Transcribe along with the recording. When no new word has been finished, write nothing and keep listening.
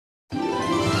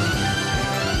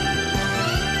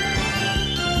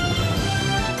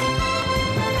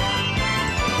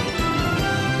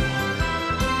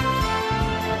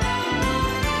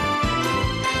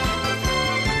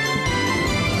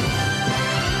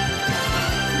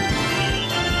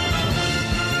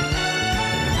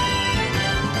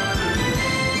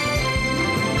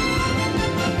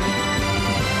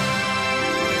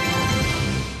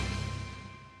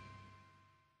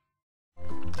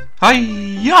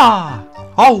Hiya!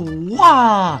 Oh,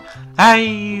 wow!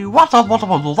 Hey, what up,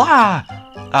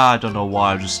 I don't know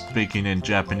why I'm just speaking in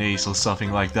Japanese or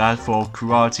something like that for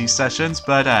karate sessions,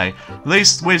 but hey, at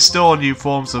least we're still on new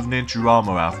forms of ninja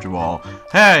armor after all.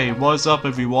 Hey, what's up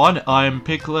everyone? I'm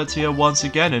Piglet here once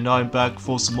again, and I'm back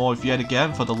for some more yet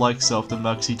again for the likes of the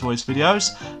Maxi Toys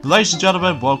videos. Ladies and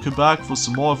gentlemen, welcome back for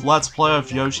some more of Let's Play of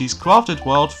Yoshi's Crafted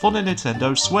World for the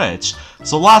Nintendo Switch.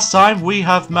 So last time we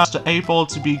have Master able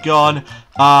to be gone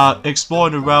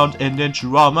exploring around in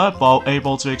ninja armor, while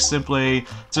able to simply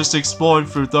just exploring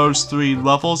through those 3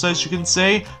 levels, as you can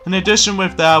see. In addition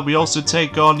with that, we also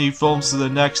take on the forms of the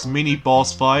next mini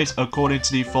boss fight according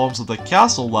to the forms of the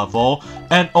castle level,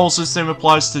 and also same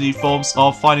applies to the forms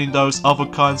of finding those other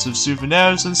kinds of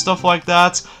souvenirs and stuff like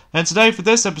that. And today for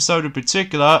this episode in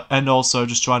particular, and also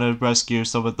just trying to rescue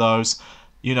some of those,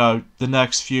 you know, the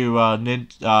next few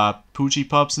Poochie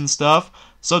pups and stuff.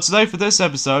 So today for this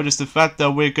episode is the fact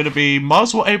that we're going to be might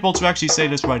as well able to actually say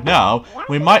this right now.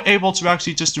 We might able to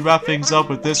actually just to wrap things up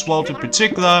with this world in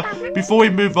particular before we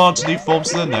move on to the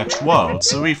forms of the next world.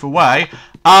 So either way,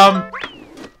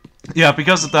 yeah,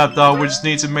 because of that though, we just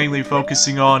need to mainly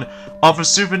focusing on other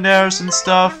souvenirs and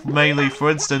stuff. Mainly, for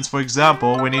instance, for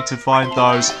example, we need to find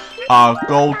those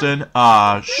golden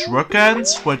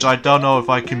shurikens, which I don't know if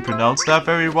I can pronounce that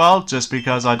very well, just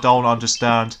because I don't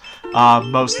understand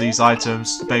most of these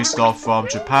items based off from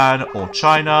Japan or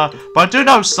China. But I do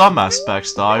know some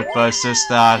aspects though, but it's just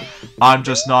that I'm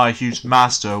just not a huge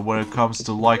master when it comes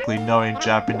to likely knowing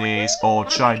Japanese or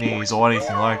Chinese or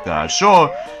anything like that.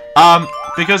 Sure,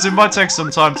 because it might take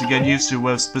some time to get used to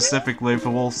with specifically for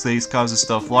all these kinds of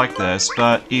stuff like this,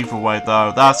 but either way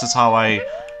though, that's just how I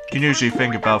can usually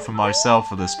think about for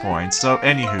myself at this point. So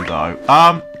anywho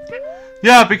though,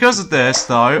 yeah, because of this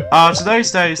though,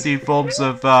 today's day is the forms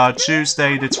of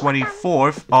Tuesday the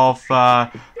 24th of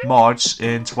March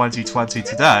in 2020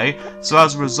 today. So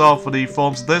as a result for the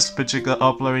forms of this particular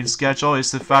uploading schedule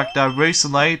is the fact that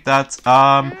recently that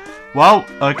well,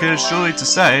 I can assure you to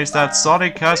say is that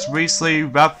Sonic has recently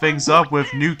wrapped things up with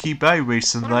Nuki Bay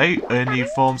recently in the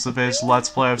forms of his Let's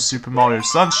Play of Super Mario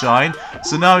Sunshine.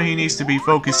 So now he needs to be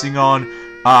focusing on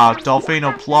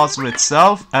Dolphino Plaza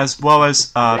itself, as well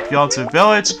as Pianta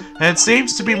Village, and it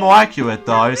seems to be more accurate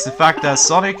though, is the fact that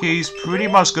Sonic is pretty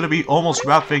much going to be almost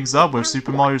wrap things up with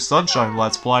Super Mario Sunshine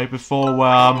Let's Play before,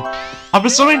 I'm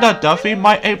assuming that Duffy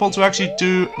might able to actually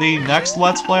do the next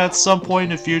Let's Play at some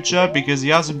point in the future, because he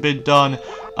hasn't been done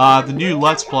the new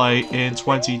Let's Play in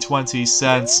 2020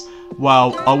 since,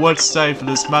 well, I would say for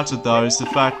this matter though, is the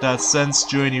fact that since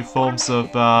during the forms of,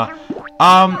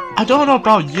 I don't know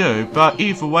about you, but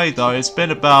either way though, it's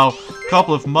been about a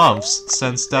couple of months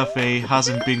since Duffy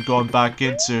hasn't been going back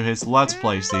into his Let's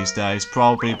Plays these days,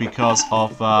 probably because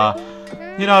of,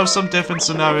 you know, some different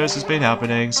scenarios has been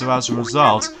happening, so as a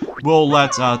result, we'll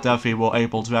let Duffy will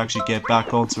able to actually get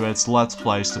back onto its Let's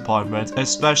Plays department,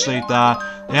 especially that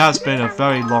it has been a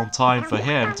very long time for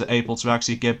him to able to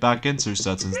actually get back into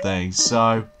certain things,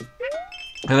 so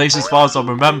at least as far as I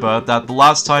remember, that the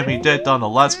last time he did done a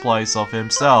Let's Plays of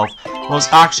himself was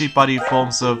actually by the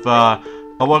forms of, I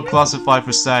won't classify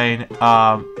for saying,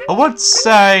 I would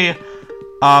say,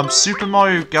 Super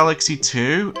Mario Galaxy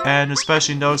 2, and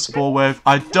especially noticeable with,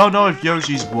 I don't know if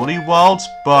Yoshi's Woolly World,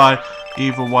 but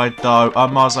either way though, I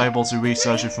was able to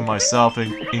research it for myself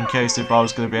in case if I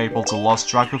was going to be able to lost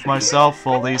track of myself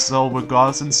for these silver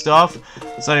gods and stuff.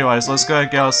 So anyways, let's go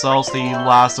and get ourselves the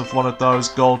last of one of those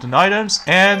golden items,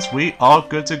 and we are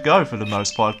good to go for the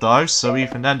most part though. So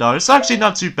even then though, it's actually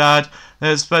not too bad,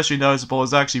 and especially noticeable,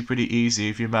 it's actually pretty easy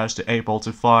if you manage to able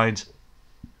to find,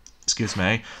 excuse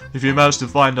me, if you manage to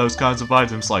find those kinds of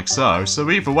items like so.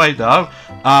 So either way though,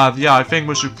 yeah, I think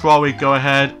we should probably go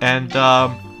ahead and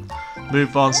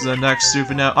move on to the next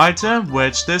souvenir item,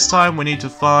 which this time we need to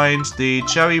find the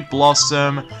Cherry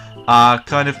Blossom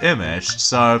kind of image.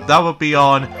 So that would be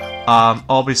on,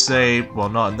 obviously, well,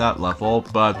 not in that level,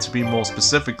 but to be more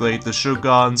specifically, the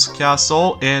Shogun's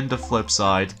Castle in the flip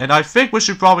side. And I think we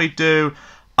should probably do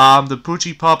the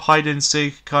Poochie Pop hide and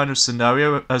seek kind of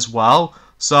scenario as well.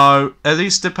 So at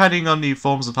least depending on the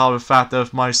forms of how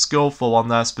effective my skillful on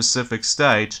that specific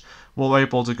stage, we're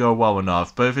able to go well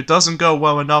enough. But if it doesn't go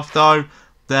well enough though,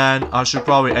 then I should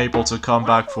probably able to come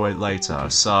back for it later.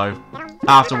 So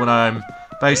after when I'm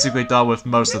basically done with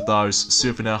most of those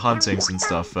souvenir huntings and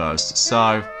stuff first.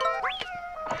 So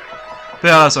But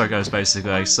yeah, that's how it goes,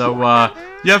 basically. So,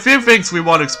 yeah, a few things we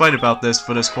want to explain about this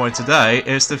for this point today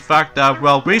is the fact that,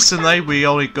 well, recently we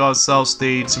only got ourselves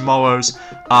the tomorrow's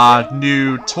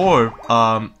new tour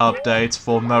update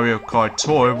for Mario Kart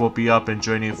Tour will be up in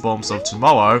Journey Forms of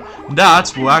tomorrow.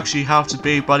 That will actually have to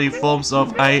be by the forms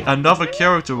of another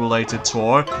character-related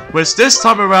tour, which this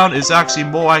time around is actually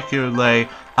more accurately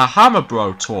a Hammer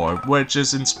Bro tour, which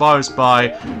is inspired by,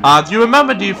 do you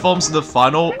remember the forms of the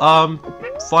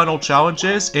final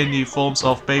challenges in the forms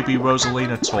of Baby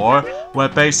Rosalina tour, where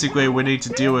basically we need to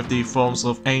deal with the forms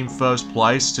of aim first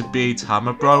place to beat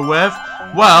Hammer Bro with?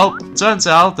 Well, turns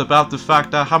out about the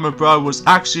fact that Hammer Bro was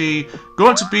actually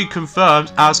going to be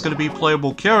confirmed as going to be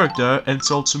playable character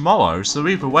until tomorrow. So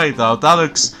either way though,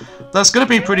 that's going to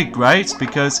be pretty great,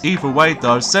 because either way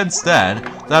though, since then,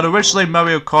 that originally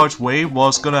Mario Kart Wii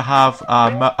was going to have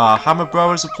Hammer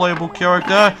Bro as a playable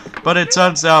character, but it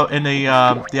turns out in the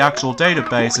actual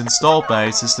database, install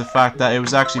base, is the fact that it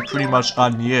was actually pretty much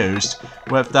unused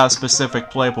with that specific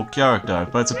playable character.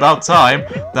 But it's about time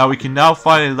that we can now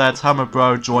finally let Hammer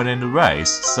Bro join in the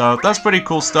race. So that's pretty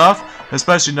cool stuff,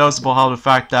 especially noticeable how the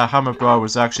fact that Hammer Bro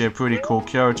was actually a pretty cool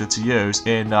character to use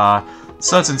in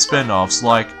certain spin-offs,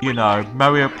 like, you know,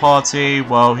 Mario Party.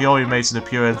 Well, he only made an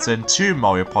appearance in 2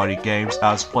 Mario Party games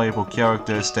as playable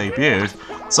characters debuted,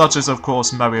 such as, of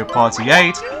course, Mario Party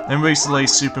 8, and recently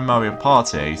Super Mario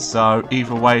Party. So,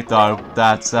 either way, though,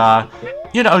 that,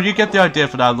 you know, you get the idea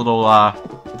for that little,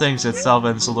 things itself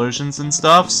and solutions and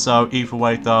stuff. So, either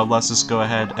way, though, let's just go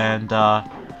ahead and,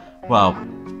 well,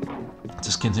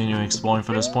 just continue exploring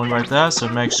for this point right there, so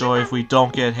make sure if we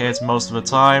don't get hit most of the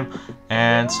time.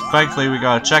 And thankfully we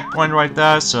got a checkpoint right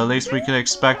there, so at least we can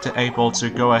expect to able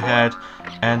to go ahead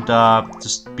and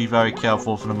just be very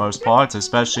careful for the most part,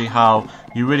 especially how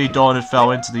you really don't want to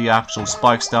fall into the actual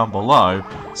spikes down below.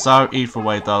 So either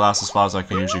way though, that's as far as I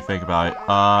can usually think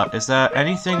about it. Is there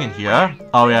anything in here?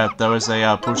 Oh yeah, there is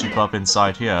a Poochie Pup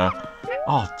inside here.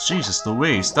 Oh, Jesus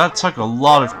Louise, that took a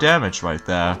lot of damage right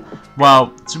there. Well,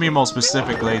 to be more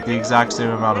specifically, the exact same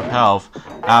amount of health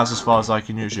as far as I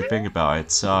can usually think about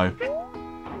it, so...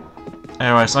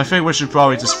 Anyways, I think we should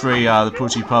probably just free the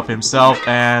Poochie Pup himself,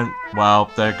 and,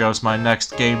 well, there goes my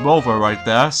next game over right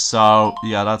there, so,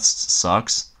 yeah, that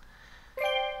sucks.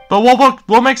 But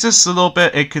what makes this a little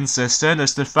bit inconsistent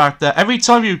is the fact that every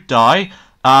time you die,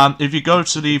 if you go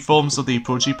to the forms of the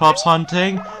Poochie Pups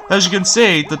hunting, as you can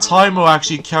see, the timer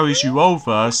actually carries you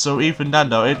over, so even then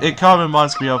though, it kind of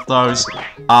reminds me of those,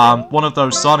 one of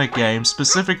those Sonic games,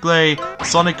 specifically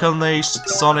Sonic Unleashed,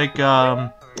 Sonic,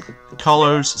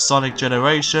 Colors, Sonic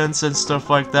Generations, and stuff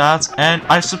like that, and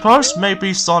I suppose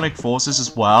maybe Sonic Forces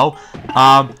as well.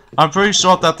 I'm pretty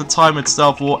sure that the time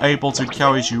itself will able to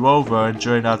carry you over and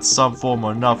during that some form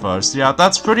or another. So yeah,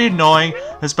 that's pretty annoying,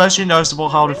 especially noticeable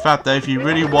how the fact that if you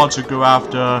really want to go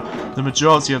after the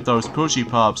majority of those Poochie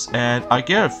Pups, and I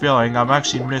get a feeling I'm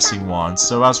actually missing one.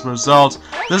 So as a result,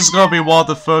 this is going to be one of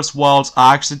the first worlds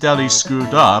I accidentally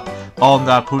screwed up on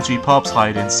that Poochie Pups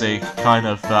hide and seek kind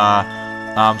of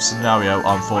scenario,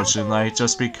 unfortunately,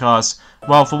 just because,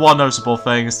 well, for one notable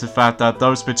thing is the fact that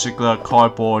those particular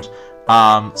cardboard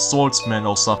swordsmen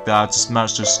or stuff like that just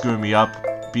managed to screw me up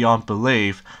beyond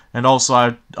belief, and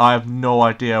also I have no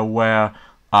idea where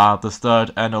the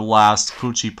third and the last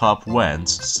Poochie Pup went,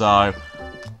 so...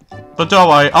 But don't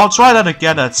worry, I'll try that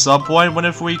again at some point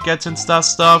whenever we get into that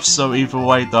stuff, so either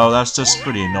way though, that's just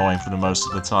pretty annoying for the most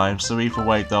of the time, so either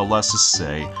way though, let's just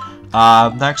see.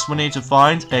 Next we need to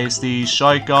find is the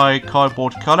Shy Guy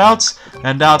cardboard cutouts,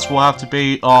 and that will have to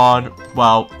be on,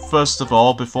 well, first of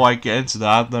all, before I get into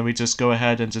that, let me just go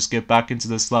ahead and just get back into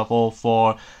this level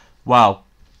for, well,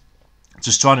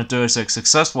 just trying to do a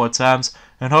successful attempt,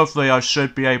 and hopefully I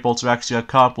should be able to actually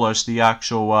accomplish the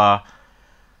actual,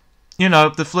 you know,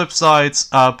 the flip side's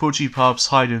Poochie Pups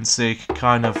hide and seek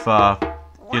kind of,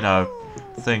 you know,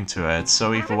 thing to it.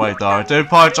 So either way though, I do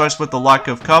apologize for the lack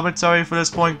of commentary for this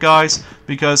point, guys,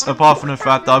 because apart from the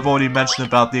fact that I've already mentioned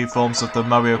about the forms of the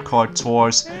Mario Kart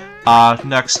Tours,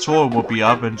 next tour will be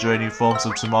up in Journey Forms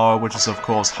of tomorrow, which is of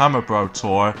course Hammer Bro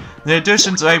Tour. In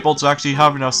addition to able to actually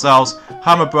having ourselves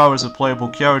Hammer Bro as a playable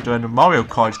character in the Mario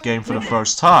Kart game for the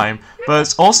first time, but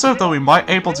it's also that we might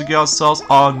able to get ourselves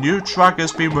our new track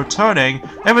has been returning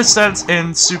ever since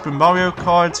in Super Mario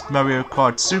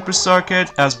Kart Super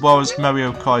Circuit, as well as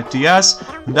Mario Kart DS.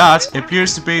 That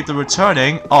appears to be the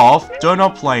returning of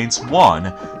Donut Plains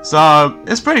 1. So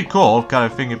it's pretty cool kind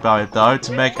of thing about it though,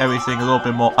 to make everything a little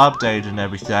bit more updated and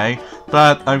everything,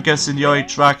 but I'm guessing the only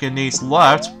track it needs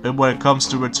left when it comes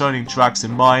to returning tracks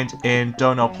in mind in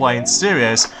Donut Plains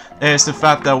series is the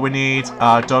fact that we need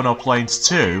Donut Plains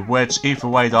 2, which either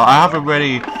way though, I haven't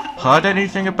really heard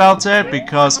anything about it,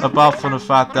 because apart from the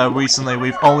fact that recently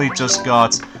we've only just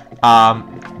got,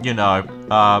 you know,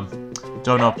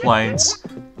 Donut Plains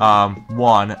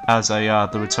 1 as the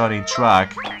returning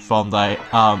track from the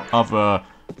other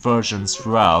versions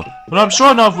throughout. But I'm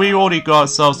sure enough we already got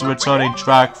ourselves the returning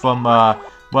track from,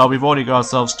 well, we've already got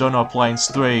ourselves Donut Plains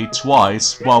 3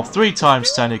 twice. Well, 3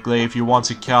 times technically if you want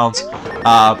to count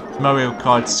Mario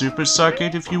Kart Super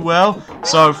Circuit, if you will.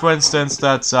 So, for instance,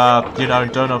 that's, you know,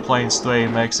 Donut Plains 3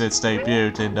 makes its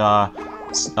debut in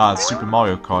Super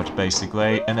Mario Kart,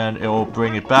 basically, and then it will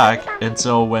bring it back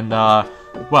until when,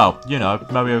 well, you know,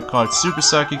 Mario Kart Super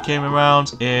Circuit came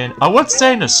around in, I would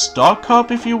say, in the Star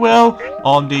Cup, if you will,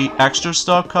 on the Extra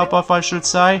Star Cup, if I should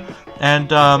say,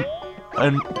 and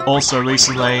also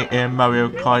recently in Mario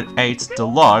Kart 8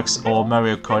 Deluxe, or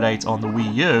Mario Kart 8 on the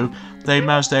Wii U, they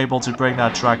managed able to bring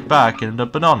that track back in the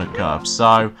Banana Cup.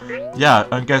 So, yeah,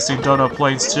 I'm guessing Donut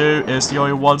Plains 2 is the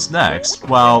only one's next.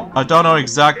 Well, I don't know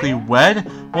exactly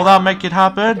when will that make it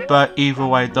happen, but either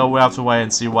way, though, we have to wait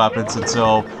and see what happens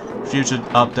until future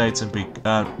updates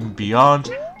and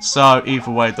beyond. So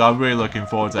either way, though, I'm really looking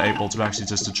forward to able to actually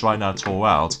just to try that tour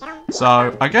out.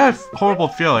 So I get a horrible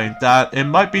feeling that it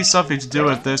might be something to do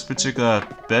with this particular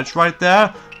bit right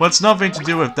there. Well, it's nothing to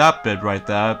do with that bit right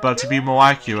there, but to be more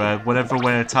accurate, when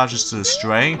it attaches to the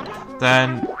string,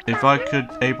 then if I could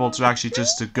able to actually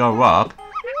just to go up.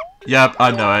 Yep, I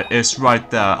know it. It's right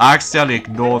there. I accidentally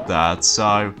ignored that,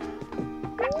 so.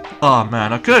 Oh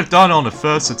man, I could have done it on the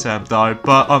first attempt though,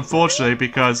 but unfortunately,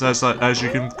 because as you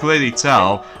can clearly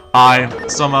tell, I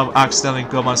somehow accidentally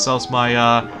got myself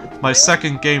my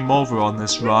second game over on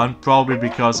this run, probably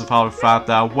because of how the fact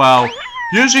that, well,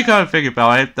 usually kind of think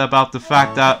about it, about the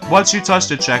fact that once you touch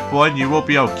the checkpoint, you will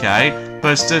be okay,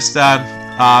 but it's just that,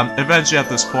 eventually at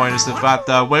this point is the fact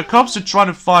that when it comes to trying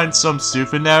to find some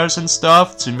souvenirs and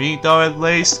stuff, to me though at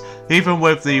least, even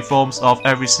with the forms of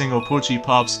every single Poochie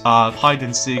Pop's hide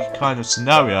and seek kind of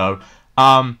scenario,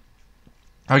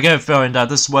 I get a feeling that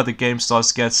this is where the game starts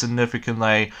to get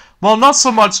significantly, well, not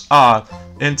so much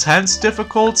intense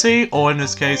difficulty, or in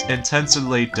this case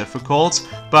intensely difficult,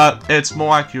 but it's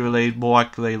more accurately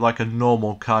like a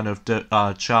normal kind of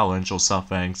challenge or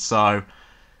something. So,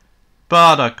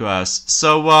 but I digress.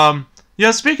 So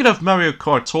yeah, speaking of Mario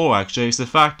Kart Tour, actually, is the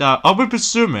fact that I was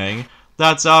presuming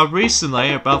that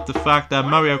recently about the fact that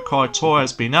Mario Kart Tour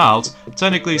has been out,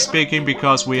 technically speaking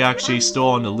because we actually still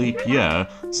on a leap year.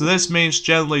 So this means,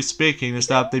 generally speaking, is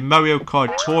that the Mario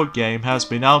Kart Tour game has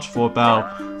been out for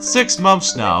about 6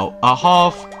 months now,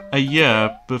 half a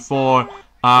year before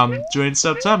during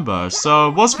September. So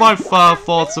what's my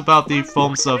thoughts about the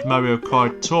forms of Mario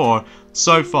Kart Tour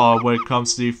so far when it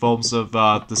comes to the forms of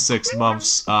the 6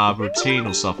 months routine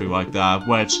or something like that,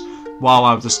 which, while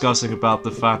I'm discussing about the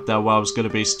fact that, well, I was going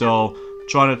to be still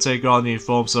trying to take on the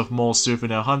forms of more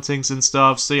souvenir huntings and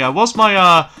stuff. So yeah, what's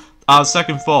my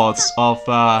second thoughts of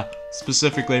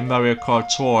specifically Mario Kart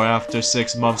Tour after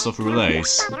 6 months of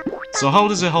release? So how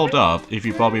does it hold up, if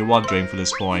you're probably wondering for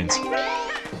this point?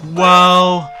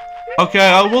 Well, okay,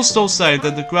 I will still say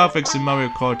that the graphics in Mario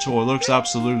Kart Tour looks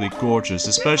absolutely gorgeous,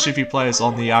 especially if you play this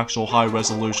on the actual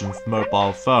high-resolution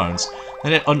mobile phones.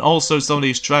 And also some of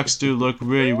these tracks do look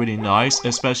really nice,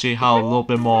 especially how a little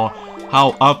bit more,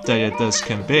 how updated this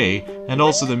can be. And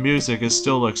also the music, it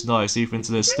still looks nice even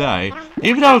to this day.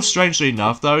 Even though, strangely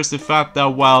enough, though, is the fact that,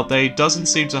 while they doesn't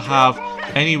seem to have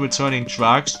any returning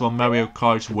tracks from Mario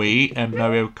Kart Wii and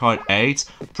Mario Kart 8,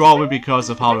 probably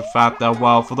because of how the fact that,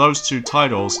 well, for those two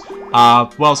titles,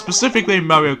 well, specifically in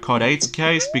Mario Kart 8's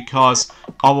case, because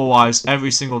otherwise every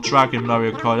single track in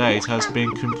Mario Kart 8 has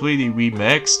been completely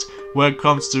remixed when it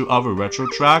comes to other retro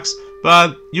tracks,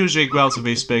 but usually,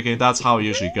 relatively speaking, that's how it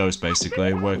usually goes,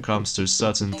 basically, when it comes to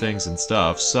certain things and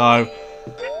stuff. So,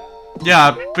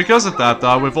 yeah, because of that,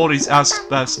 though, with all these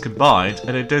aspects combined,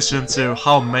 in addition to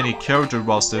how many character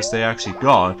rosters they actually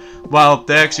got, well,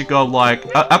 they actually got, like,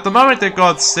 at the moment they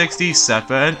got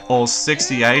 67 or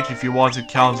 68 if you want to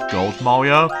count Gold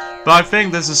Mario, but I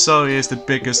think this certainly is the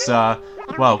biggest,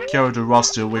 well, character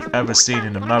roster we've ever seen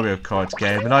in a Mario Kart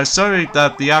game, and I certainly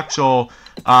that the actual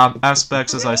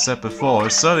aspects, as I said before,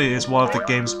 certainly is one of the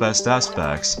game's best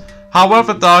aspects.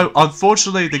 However, though,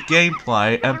 unfortunately the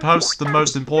gameplay, and perhaps the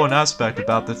most important aspect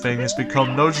about the thing, has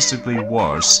become noticeably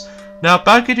worse. Now,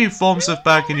 back in the forms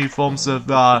of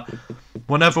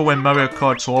whenever when Mario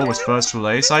Kart Tour was first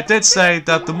released, I did say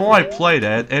that the more I played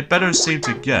it, it better seemed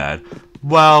to get.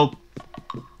 Well,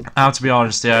 I have to be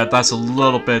honest here, that's a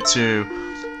little bit too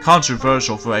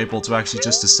controversial for Able to actually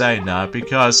just to say now,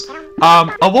 because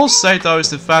I will say though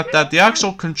is the fact that the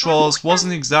actual controls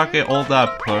wasn't exactly all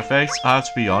that perfect, I have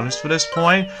to be honest for this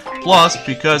point. Plus,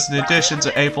 because in addition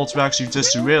to Able to actually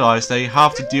just to realize they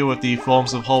have to deal with the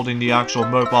forms of holding the actual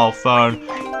mobile phone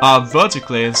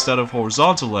vertically instead of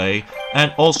horizontally,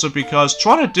 and also because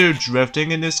trying to do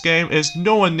drifting in this game is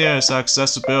nowhere near as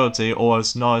accessibility or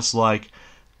as nice like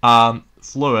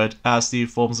fluid as the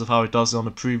forms of how it does it on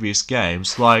the previous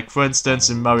games. Like, for instance,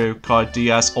 in Mario Kart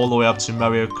DS all the way up to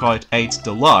Mario Kart 8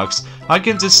 Deluxe, I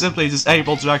can just simply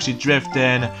able to actually drift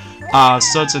in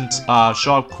certain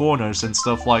sharp corners and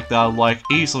stuff like that, like,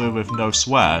 easily with no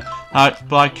sweat. But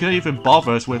I couldn't even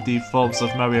bother with the forms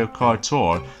of Mario Kart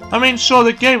Tour. I mean, sure,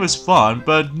 the game is fun,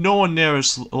 but nowhere near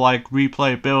as, like,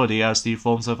 replayability as the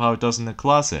forms of how it does in the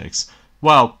classics.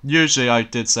 Well, usually I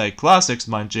did say classics,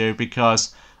 mind you,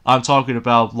 because I'm talking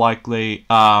about likely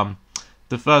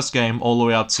the first game all the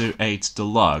way up to 8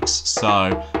 Deluxe.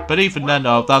 So, but even then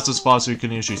though, that's as far as we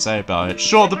can usually say about it.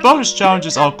 Sure, the bonus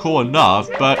challenges are cool enough,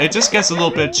 but it just gets a little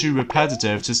bit too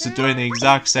repetitive just to doing the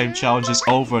exact same challenges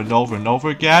over and over and over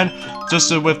again,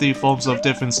 just with the forms of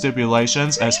different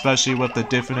stipulations, especially with the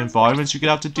different environments you could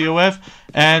have to deal with.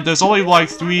 And there's only like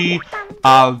 3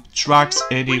 tracks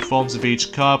in the forms of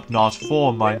each cup, not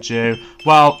 4, mind you.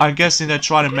 Well, I'm guessing they're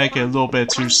trying to make it a little bit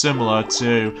too similar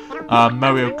to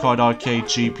Mario Kart Arcade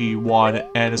GP1,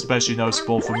 and especially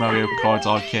noticeable for Mario Kart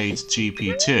Arcade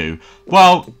GP2.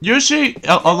 Well, usually,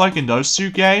 unlike in those two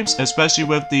games, especially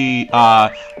with the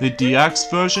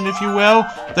DX version, if you will,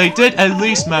 they did at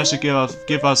least manage to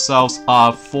give ourselves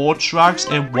 4 tracks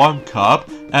in 1 cup,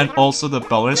 and also the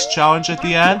bonus challenge at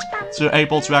the end, so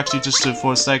able to actually just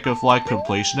for the sake of like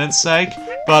completion's sake.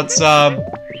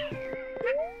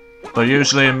 But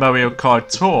usually in Mario Kart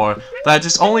Tour, that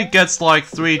just only gets like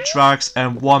 3 tracks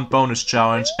and 1 bonus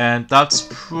challenge, and that's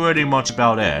pretty much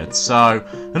about it. So,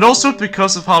 and also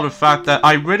because of how the fact that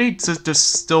I really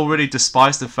still really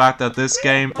despise the fact that this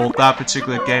game, or that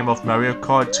particular game of Mario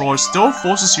Kart Tour, still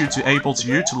forces you to able to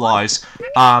utilize,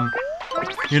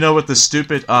 you know, with the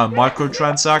stupid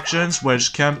microtransactions,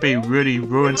 which can be really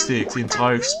ruins the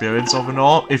entire experience of it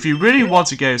all. If you really want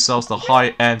to get yourselves the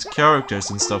high-end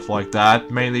characters and stuff like that,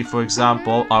 mainly for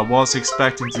example, I was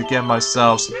expecting to get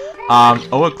myself I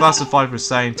would classify for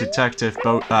saying Detective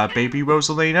Baby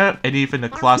Rosalina, and even the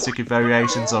classic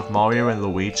variations of Mario and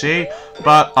Luigi,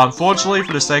 but unfortunately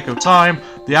for the sake of time,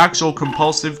 the actual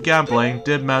compulsive gambling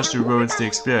did manage to ruin the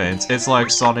experience. It's like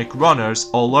Sonic Runners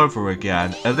all over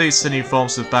again, at least in the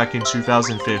forms of back in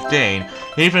 2015,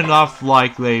 even enough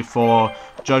likely for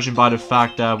judging by the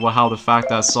fact that, well, how the fact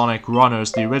that Sonic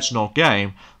Runners, the original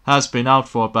game, has been out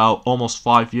for about almost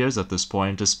 5 years at this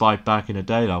point, despite back in the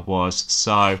day that was,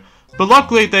 so. But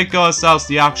luckily they got ourselves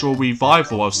the actual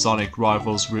revival of Sonic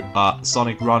Runners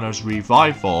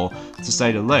Revival, to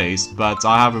say the least, but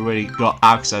I haven't really got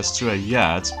access to it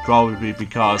yet, probably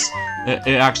because it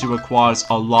actually requires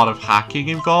a lot of hacking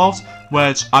involved,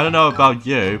 which, I don't know about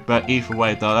you, but either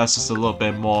way though, that's just a little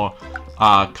bit more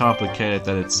complicated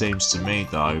than it seems to me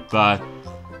though, but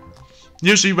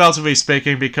usually, relatively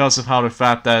speaking, because of how the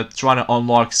fact that trying to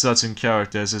unlock certain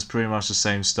characters is pretty much the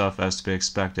same stuff as to be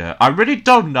expected. I really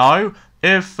don't know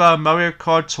if Mario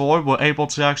Kart Tour were able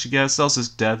to actually get ourselves this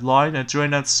deadline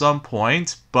during at some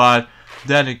point, but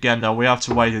then again, though, we have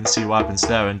to wait and see what happens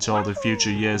there until the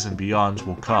future years and beyond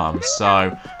will come,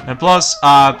 so. And plus,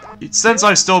 since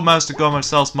I still managed to get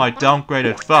myself my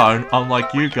downgraded phone,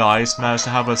 unlike you guys managed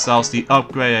to have ourselves the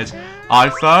upgraded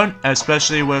iPhone,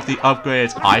 especially with the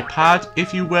upgraded iPad,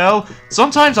 if you will.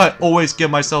 Sometimes I always give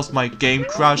myself my game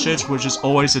crashes, which is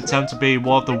always attempt to be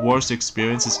one of the worst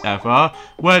experiences ever,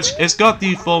 which it's got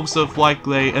the forms of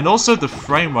likely, and also the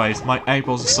frame rate might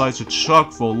able to decide to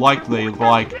chuck for likely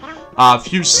like a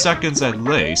few seconds at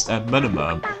least, at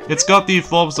minimum. It's got the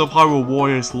forms of Hyrule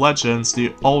Warriors Legends,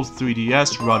 the old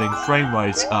 3DS running frame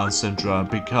rate syndrome,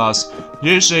 because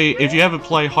usually if you ever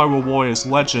play Hyrule Warriors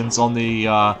Legends on the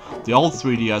old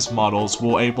 3DS models,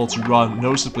 will able to run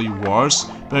noticeably worse,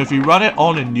 but if you run it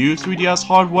on a new 3DS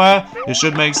hardware, it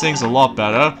should make things a lot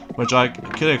better, which I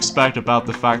could expect about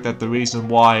the fact that the reason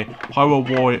why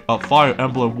Fire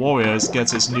Emblem Warriors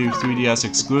gets its new 3DS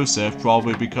exclusive,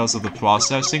 probably because of the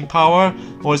processing power,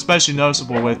 or especially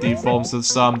noticeable with the forms of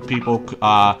some people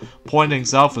pointing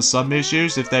out for some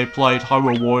issues if they played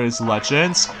Hyrule Warriors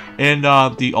Legends in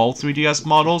the old 3DS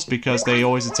models, because they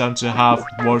always attempt to have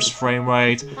worse frame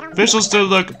rate. Visuals do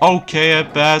look okay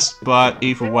at best, but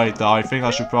either way though, I think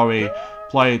I should probably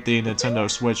play the Nintendo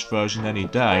Switch version any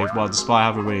day, well, despite I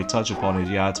haven't really touched upon it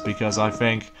yet, because I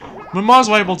think we might as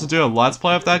well be able to do a Let's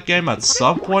Play of that game at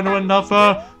some point or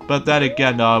another. But then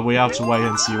again, we have to wait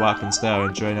and see what happens there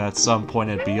and during at some point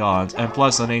and beyond. And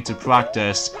plus, I need to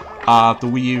practice the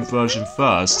Wii U version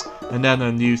first, and then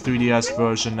a new 3DS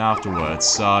version afterwards.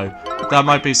 So that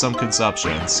might be some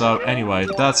conception. So anyway,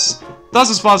 that's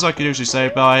as far as I can usually say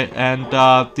about it. And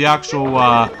the actual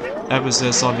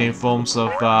emphasis on the forms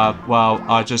of well,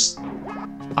 I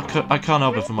can't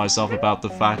help it for myself about the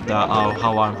fact that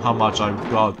how much I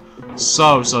got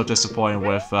so disappointed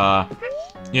with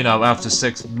you know, after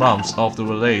 6 months of the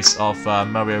release of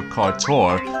Mario Kart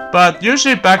Tour. But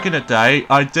usually back in the day,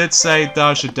 I did say that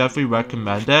I should definitely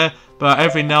recommend it. But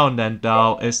every now and then,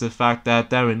 though, is the fact that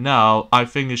there and now, I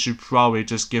think you should probably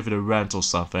just give it a rent or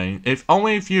something. If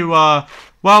only if you, well,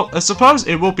 I suppose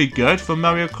it will be good for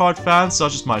Mario Kart fans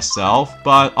such as myself,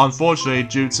 but unfortunately,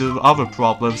 due to other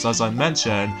problems, as I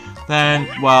mentioned, then,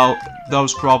 well,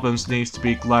 those problems need to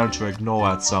be learned to ignore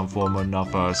at some form or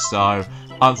another. So,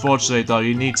 unfortunately, though,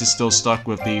 you need to still stuck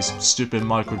with these stupid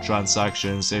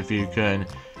microtransactions if you can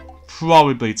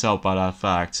probably tell by that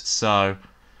fact. So,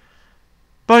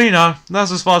 but you know,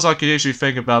 that's as far as I can usually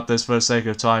think about this for the sake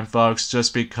of time, folks,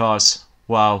 just because,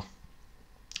 well,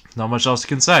 not much else I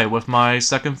can say with my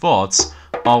second thoughts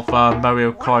of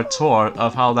Mario Kart Tour,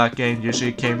 of how that game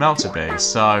usually came out to be.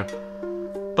 So,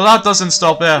 but that doesn't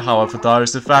stop there, however, though,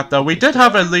 is the fact that we did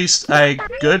have at least a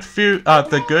good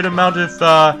good amount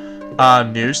of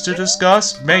news to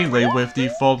discuss, mainly with the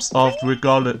forms of,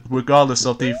 regardless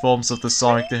of the forms of the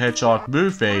Sonic the Hedgehog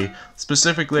movie,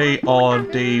 specifically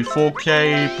on the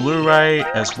 4K Blu-ray,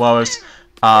 as well as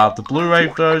the Blu-ray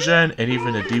version, and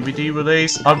even a DVD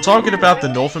release. I'm talking about the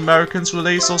North American's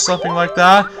release or something like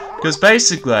that, because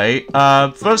basically,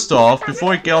 first off, before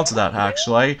we get onto that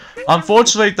actually,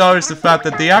 unfortunately though is the fact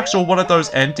that the actual one of those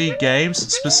ND games,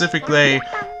 specifically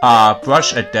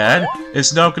Brush a Den,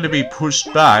 is now going to be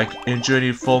pushed back in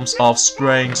during the forms of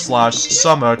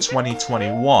spring/summer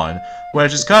 2021,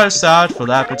 which is kind of sad for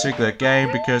that particular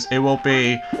game because it will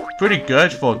be pretty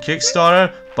good for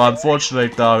Kickstarter, but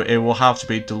unfortunately though it will have to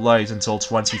be delayed until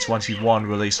 2021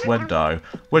 release window,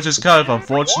 which is kind of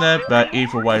unfortunate, but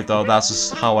either way though, that's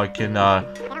just how I can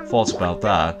thought about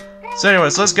that. So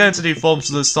anyways, let's get into the forms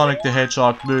of the Sonic the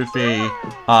Hedgehog movie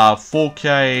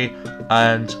 4K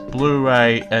and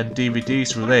Blu-ray and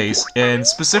DVDs release, in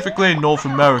specifically North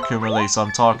American release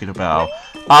I'm talking about.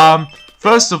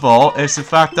 First of all, is the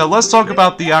fact that let's talk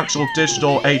about the actual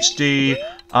digital HD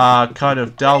kind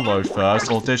of download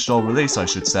first, or digital release I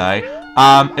should say.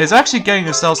 It's actually getting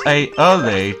ourselves a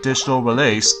early digital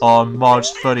release on March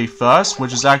 31st,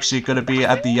 which is actually going to be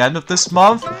at the end of this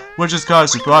month, which is kind of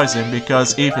surprising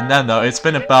because even then though, it's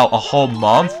been about a whole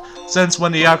month since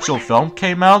when the actual film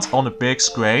came out on the big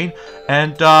screen,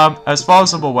 and as far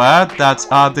as I'm aware, that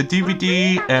the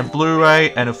DVD and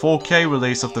Blu-ray and a 4K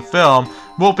release of the film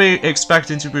will be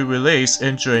expecting to be released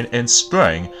in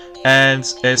spring,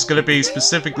 and it's going to be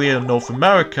specifically in North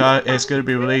America, it's going to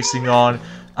be releasing on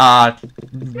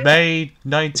May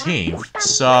 19th,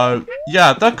 so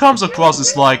yeah, that comes across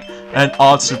as like an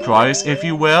odd surprise, if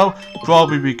you will,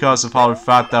 probably because of how the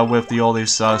fact that with all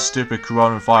these stupid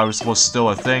coronavirus was still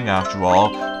a thing after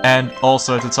all, and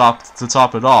also to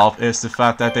top it off is the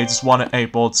fact that they just weren't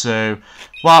able to,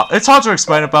 well, it's hard to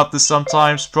explain about this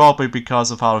sometimes, probably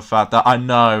because of how the fact that I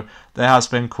know there has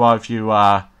been quite a few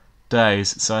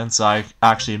days since I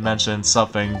actually mentioned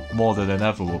something more than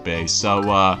ever will be,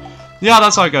 so yeah,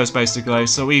 that's how it goes basically.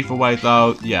 So either way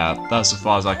though, yeah, that's as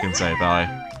far as I can say about it.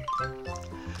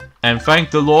 And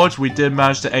thank the Lord, we did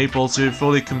manage to able to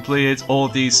fully complete all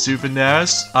these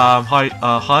souvenirs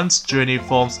hunts during the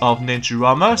forms of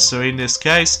Ninjurama. So in this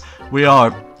case, we are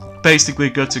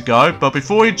basically good to go. But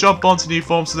before we jump onto the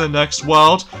forms of the next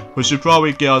world, we should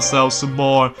probably get ourselves some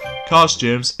more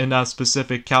costumes in that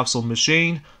specific capsule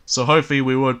machine. So hopefully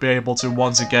we would be able to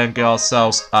once again get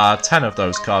ourselves 10 of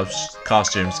those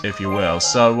costumes, if you will.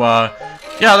 So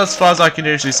yeah, that's as far as I can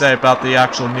usually say about the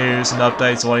actual news and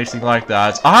updates or anything like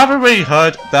that. I haven't really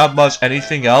heard that much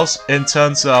anything else in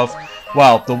terms of,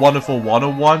 well, the Wonderful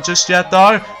 101 just yet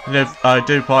though. And if I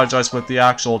do apologize with the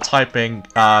actual typing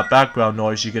background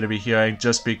noise you're going to be hearing,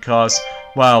 just because,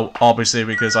 well, obviously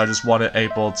because I just wanted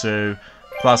able to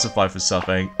classify for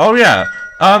something. Oh yeah.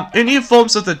 In new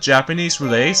forms of the Japanese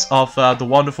release of the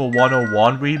Wonderful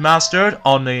 101 remastered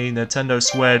on the Nintendo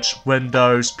Switch,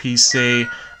 Windows, PC,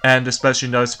 and especially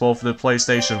noticeable for the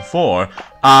PlayStation 4.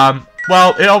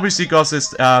 Well, it obviously got this,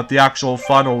 the actual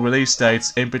final release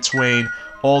dates in between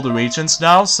all the regions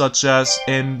now, such as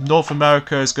in North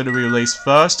America is going to be released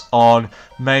first on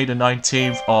May the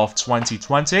 19th of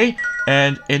 2020,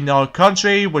 and in our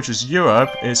country, which is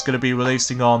Europe, is going to be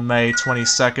releasing on May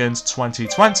 22nd,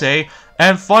 2020,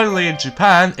 and finally in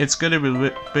Japan, it's going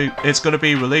to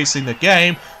be releasing the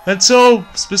game until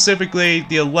specifically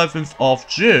the 11th of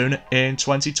June in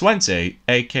 2020,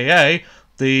 aka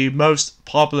the most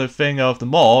popular thing of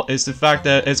them all is the fact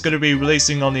that it's going to be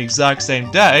releasing on the exact same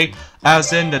day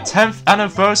as in the 10th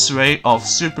anniversary of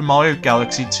Super Mario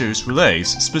Galaxy 2's release,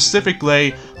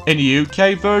 specifically in the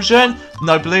UK version, and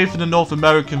I believe in the North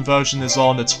American version is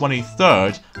on the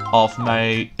 23rd of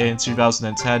May in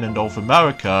 2010 in North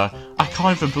America. I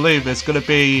can't even believe it's going to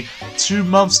be 2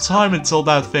 months' time until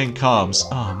that thing comes.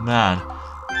 Oh man.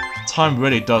 Time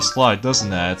really does fly,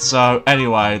 doesn't it? So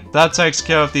anyway, that takes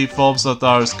care of the forms of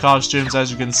those costumes,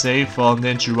 as you can see, for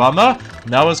Ninjurama.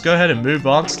 Now let's go ahead and move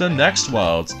on to the next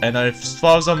world. And as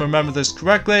far as I remember this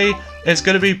correctly, it's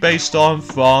going to be based on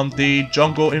from the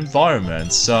jungle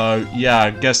environment. So yeah,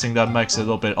 I'm guessing that makes it a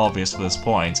little bit obvious for this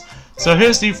point. So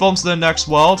here's the forms of the next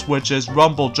world, which is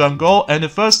Rumble Jungle, and the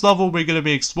first level we're going to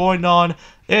be exploring on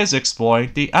is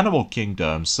exploring the Animal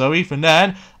Kingdom. So even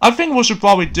then, I think we should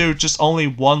probably do just only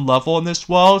one level in this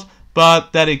world,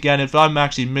 but then again, if I'm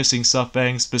actually missing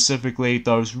something, specifically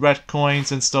those red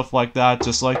coins and stuff like that,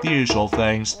 just like the usual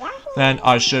things, then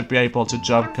I should be able to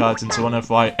jump cut into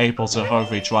whenever I'm able to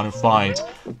hopefully try to find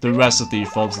the rest of the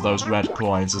forms of those red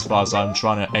coins, as far as I'm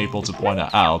able to point it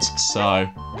out. So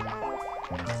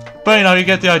but you know, you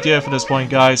get the idea for this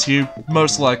point, guys. You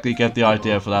most likely get the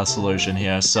idea for that solution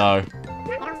here, so.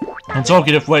 And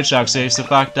talking of which, actually, it's the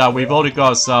fact that we've already got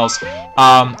ourselves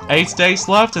 8 days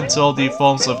left until the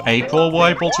forms of April were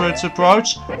able to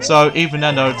approach. So even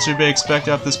then, though, to be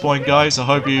expected at this point, guys, I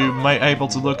hope you may able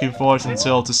to looking forward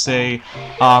until to see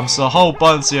so a whole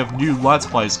bunch of new Let's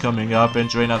Plays coming up and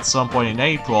during at some point in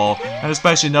April. And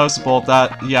especially noticeable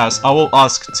that, yes, I will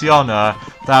ask Tiana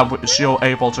that she'll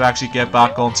able to actually get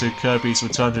back onto Kirby's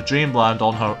Return to Dreamland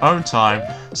on her own time.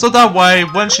 So that way,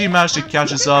 when she magically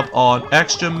catches up on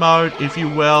extra mode, if you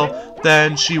will,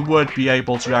 then she would be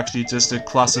able to actually just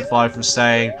classify for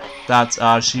saying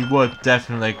that she would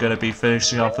definitely going to be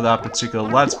finishing up for that particular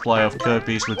Let's Play of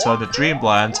Kirby's Return to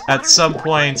Dreamland at some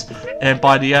point and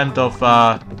by the end of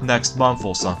next month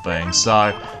or something.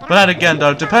 So, but then again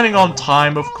though, depending on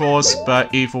time of course,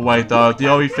 but either way though, the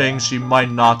only thing she might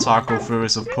not tackle through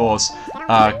is of course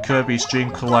Kirby's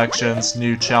Dream Collection's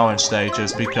new challenge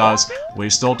stages, because we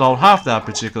still don't have that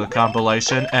particular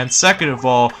compilation, and second of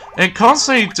all, it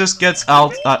constantly just gets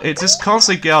out,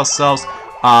 constantly gets ourselves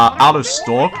out of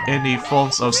stock in the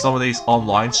forms of some of these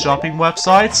online shopping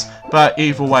websites. But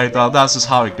either way though, that's just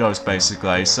how it goes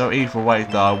basically. So either way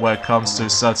though, when it comes to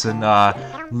certain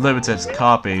limited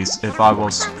copies, if I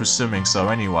was presuming so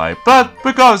anyway. But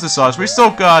regardless of size, we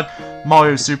still got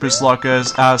Mario Super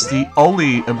Sluggers as the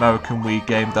only American Wii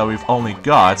game that we've only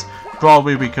got.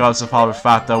 Probably because of how the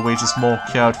fact that we just more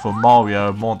cared for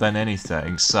Mario more than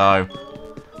anything, so.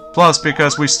 Plus,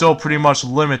 because we're still pretty much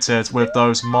limited with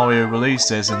those Mario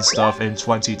releases and stuff in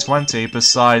 2020,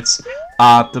 besides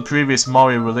the previous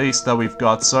Mario release that we've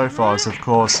got so far is, of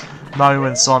course, Mario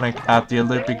and Sonic at the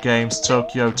Olympic Games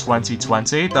Tokyo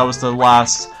 2020. That was the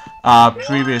last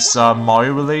previous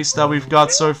Mario release that we've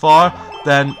got so far.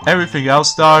 Then everything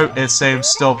else though, it seems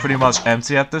still pretty much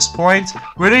empty at this point.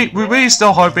 We're really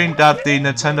still hoping that the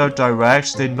Nintendo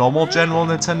Direct, the normal general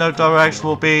Nintendo Direct,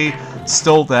 will be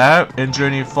still there in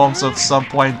during forms of some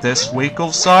point this week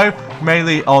or so,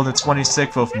 mainly on the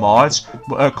 26th of March,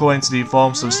 according to the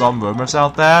forms of some rumors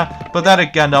out there. But then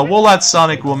again though, we'll let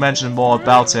Sonic will mention more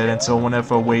about it until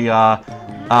whenever we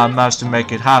managed to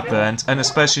make it happen, and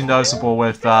especially noticeable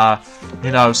with,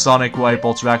 you know, Sonic were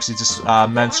able to actually just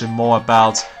mention more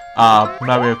about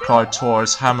Mario Kart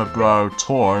Tour's Hammer Bro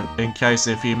Tour, in case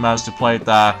if he managed to play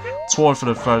that tour for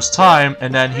the first time,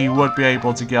 and then he would be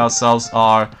able to get ourselves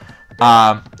our,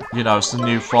 you know, some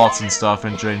new thoughts and stuff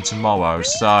in during tomorrow,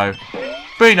 so.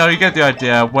 But you know, you get the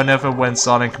idea, when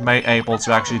Sonic may able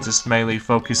to actually just mainly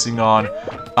focusing on,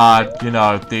 you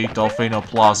know, the Delfino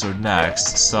Plaza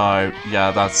next. So, yeah,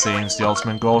 that seems the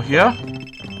ultimate goal here.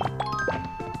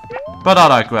 But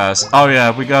I digress. Oh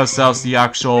yeah, we got ourselves the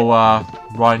actual,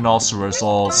 rhinoceros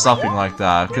or something like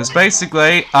that. Because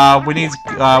basically,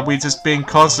 we just been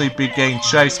constantly getting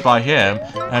chased by him,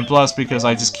 and plus because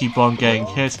I just keep on getting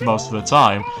hit most of the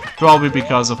time, probably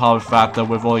because of how the fact that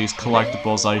with all these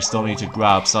collectibles I still need to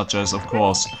grab, such as of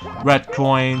course red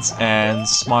coins and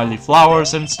smiley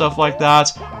flowers and stuff like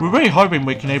that. We're really hoping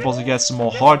we can able to get some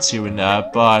more hearts here and there,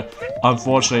 but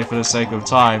unfortunately, for the sake of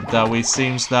time, that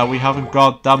seems that we haven't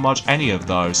got that much any of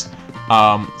those.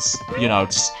 You know,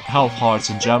 just health hearts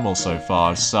in general so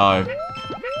far, so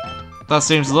that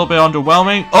seems a little bit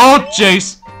underwhelming. Oh,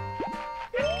 jeez!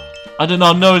 I did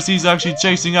not notice he's actually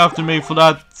chasing after me for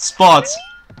that spot.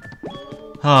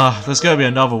 There's gotta be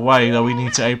another way that we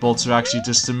need to able to actually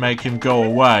just to make him go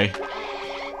away.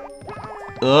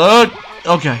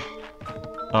 Okay.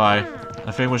 Alright.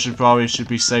 I think we should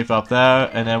be safe up there,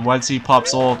 and then once he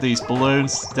pops all of these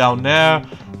balloons down there,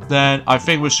 then I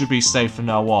think we should be safe from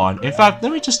now on. In fact,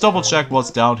 let me just double check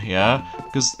what's down here,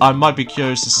 because I might be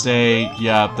curious to say,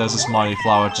 yeah, there's a smiley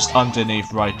flower just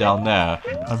underneath right down there.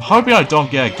 I'm hoping I don't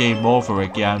get a game over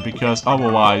again, because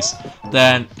otherwise,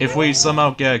 then if we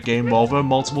somehow get a game over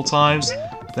multiple times,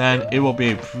 then it will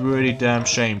be pretty damn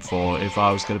shameful if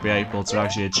I was going to be able to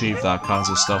actually achieve that kinds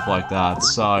of stuff like that,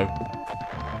 so...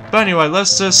 But anyway,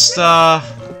 let's just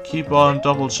keep on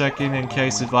double checking in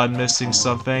case if I'm missing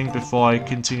something before I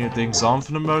continue things on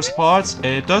for the most part.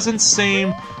 It doesn't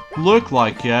look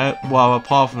like it, well,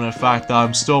 apart from the fact that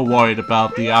I'm still worried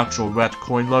about the actual red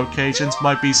coin locations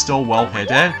might be still well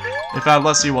hidden. In fact,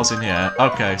 let's see what's in here.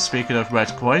 Okay, speaking of red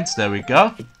coins, there we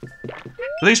go.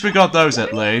 At least we got those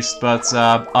at least, but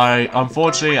I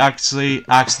unfortunately actually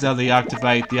accidentally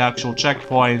activate the actual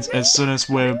checkpoint as soon as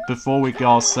before we get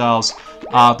ourselves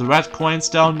the red coins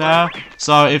down there.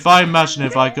 So if I imagine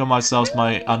if I got myself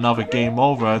another game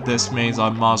over, this means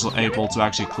I'm might as well able to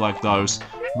actually collect those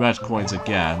red coins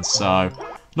again. So,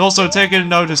 and also taking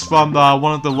notice from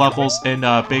one of the levels in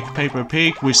Big Paper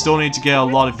Peak, we still need to get a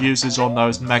lot of usage on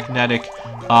those magnetic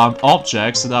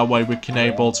objects, so that way we can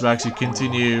able to actually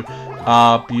continue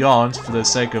beyond for the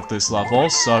sake of this level.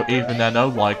 So even then,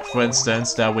 like for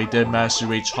instance, that we did manage to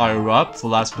reach higher up for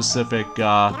that specific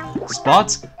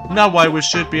spot, and that way we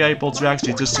should be able to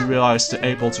actually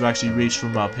able to actually reach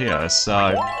from up here.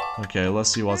 So okay, let's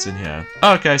see what's in here.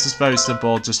 Okay, so it's very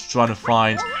simple, just trying to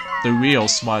find the real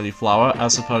smiley flower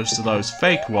as opposed to those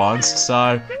fake ones.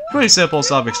 So pretty simple,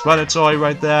 self-explanatory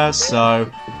right there.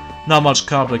 So not much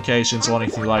complications or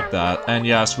anything like that. And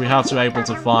yes, we have to be able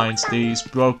to find these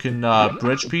broken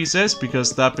bridge pieces,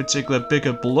 because that particular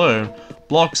bigger balloon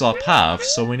blocks our path.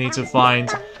 So we need to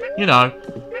find, you know,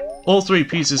 all three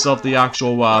pieces of the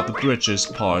actual the bridges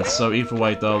part. So either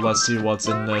way though, let's see what's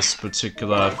in this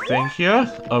particular thing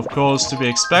here. Of course, to be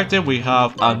expected, we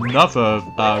have another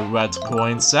red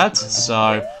coin set.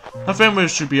 So I think we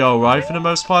should be alright for the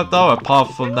most part though,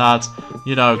 apart from that,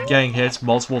 you know, getting hit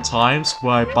multiple times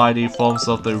by the forms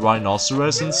of the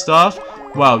rhinoceros and stuff.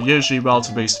 Well, usually,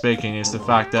 relatively speaking, is the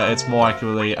fact that it's more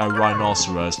accurately a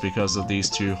rhinoceros because of these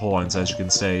two horns, as you can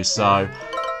see. So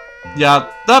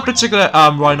yeah, that particular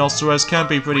rhinoceros can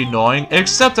be pretty annoying,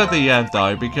 except at the end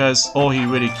though, because all he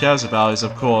really cares about is,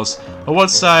 of course, I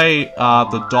would say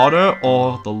the daughter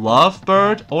or the love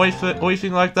bird or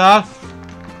anything like that.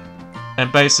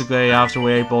 And basically, after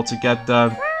we're able to get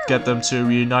them to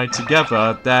reunite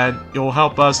together, then it'll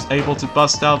help us able to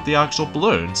bust out the actual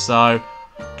balloon. So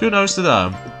kudos to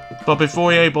them. But before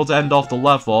we're able to end off the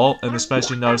level, and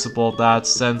especially noticeable that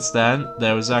since then,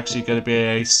 there is actually going to be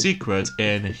a secret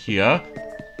in here.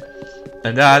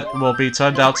 And that will be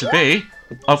turned out to be,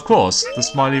 of course, the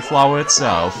smiley flower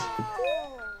itself.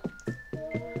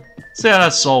 So yeah,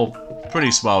 that's all pretty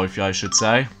swell, if I should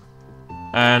say.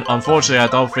 And unfortunately, I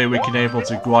don't think we can able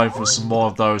to grind for some more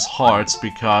of those hearts,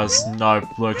 because nope,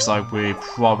 looks like we're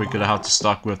probably gonna have to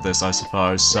stuck with this, I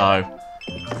suppose. So,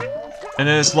 and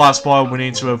in this last part, we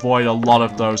need to avoid a lot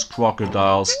of those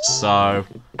crocodiles. So,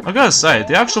 I gotta say,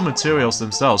 the actual materials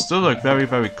themselves do look very,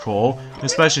 very cool.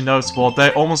 Especially noticeable,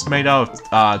 they're almost made out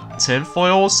of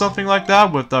tinfoil or something like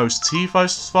that, with those teeth,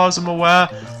 as far as I'm aware.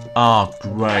 Oh,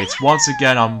 great. Once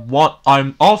again,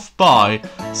 I'm off by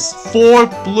 4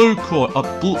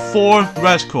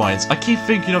 red coins. I keep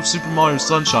thinking of Super Mario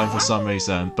Sunshine for some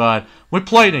reason, but we're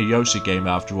playing a Yoshi game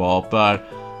after all. But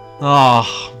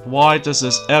why does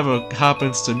this ever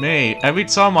happen to me? Every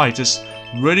time I just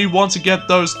really want to get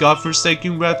those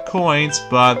godforsaken red coins,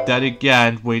 but then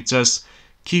again, we just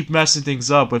keep messing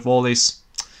things up with all these.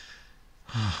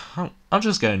 I'm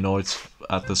just getting annoyed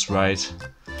at this rate.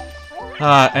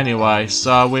 Anyway,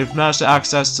 so we've managed to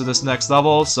access to this next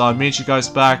level, so I'll meet you guys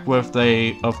back with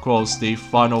of course, the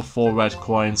final 4 red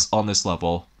coins on this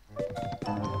level.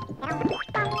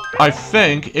 I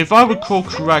think, if I recall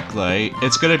correctly,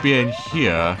 it's gonna be in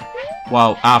here.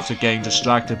 Well, after getting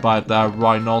distracted by that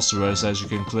rhinoceros, as you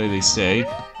can clearly see.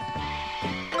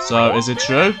 So, is it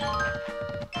true?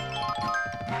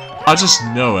 I just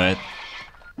knew it.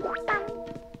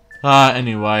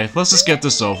 Anyway, let's just get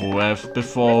this over with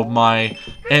before my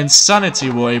insanity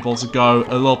will able to go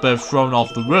a little bit thrown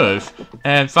off the roof.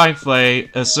 And thankfully,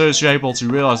 as soon as you're able to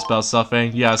realize about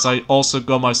something, yes, I also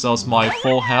got myself my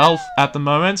full health at the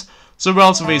moment. So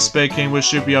relatively speaking, we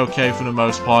should be okay for the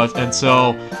most part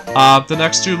until the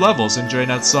next 2 levels and during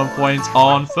at some point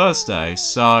on Thursday.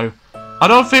 So I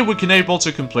don't think we can able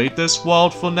to complete this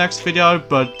world for next video,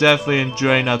 but definitely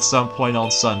enjoying at some point on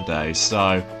Sunday.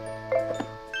 So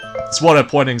it's what I'm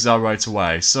pointing out right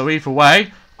away. So either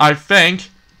way, I think,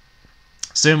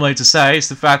 similarly to say, is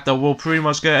the fact that we'll pretty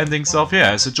much get endings off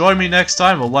here. So join me next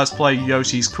time on Let's Play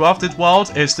Yoshi's Crafted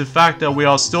World. It's the fact that we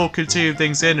are still continuing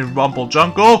things in Rumble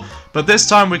Jungle, but this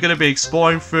time we're going to be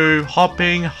exploring through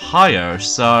Hopping Higher.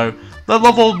 So that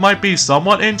level might be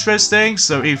somewhat interesting,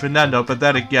 so even then though, but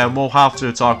then again, we'll have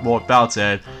to talk more about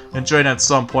it and join at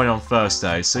some point on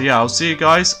Thursday. So yeah, I'll see you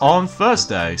guys on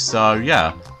Thursday. So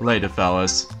yeah, later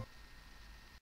fellas.